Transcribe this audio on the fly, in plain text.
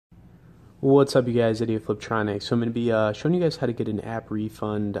What's up, you guys? Eddie of Fliptroniks. So I'm going to be showing you guys how to get an app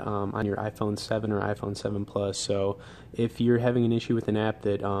refund on your iPhone 7 or iPhone 7 Plus. So if you're having an issue with an app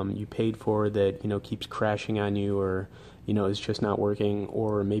that you paid for that keeps crashing on you, or is just not working,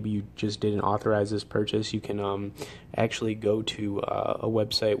 or maybe you just didn't authorize this purchase, you can actually go to a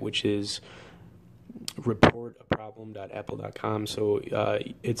website which is reportaproblem.apple.com. So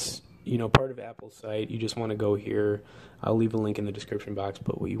it's part of Apple's site. You just want to go here. I'll leave a link in the description box,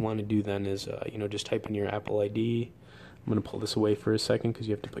 but what you want to do then is just type in your Apple ID. I'm going to pull this away for a second because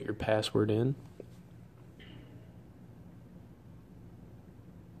you have to put your password in.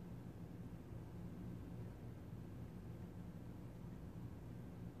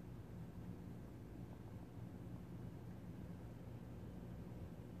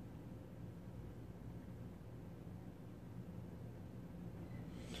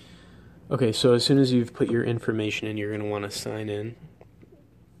 Okay, so as soon as you've put your information in, you're going to want to sign in.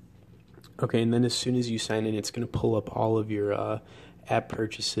 Okay, and then as soon as you sign in, it's going to pull up all of your app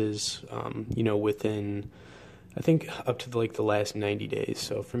purchases, within, I think, up to the last 90 days.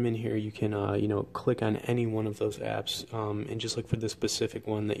 So from in here, you can, click on any one of those apps, and just look for the specific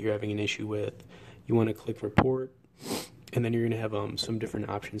one that you're having an issue with. You want to click report, and then you're going to have some different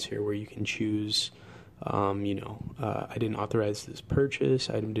options here where you can choose I didn't authorize this purchase,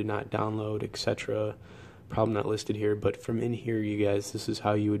 item did not download, etc. Problem not listed here. But from in here, you guys, this is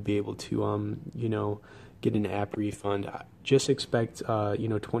how you would be able to get an app refund. Just expect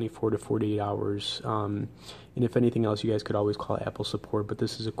 24 to 48 hours, and if anything else, you guys could always call Apple support, but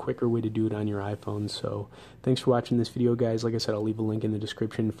this is a quicker way to do it on your iPhone. So thanks for watching this video, guys. Like I said, I'll leave a link in the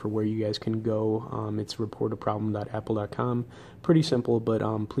description for where you guys can go. It's reportaproblem.apple.com. Pretty simple,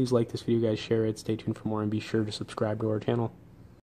 but please like this video, guys, share it, stay tuned for more, and be sure to subscribe to our channel.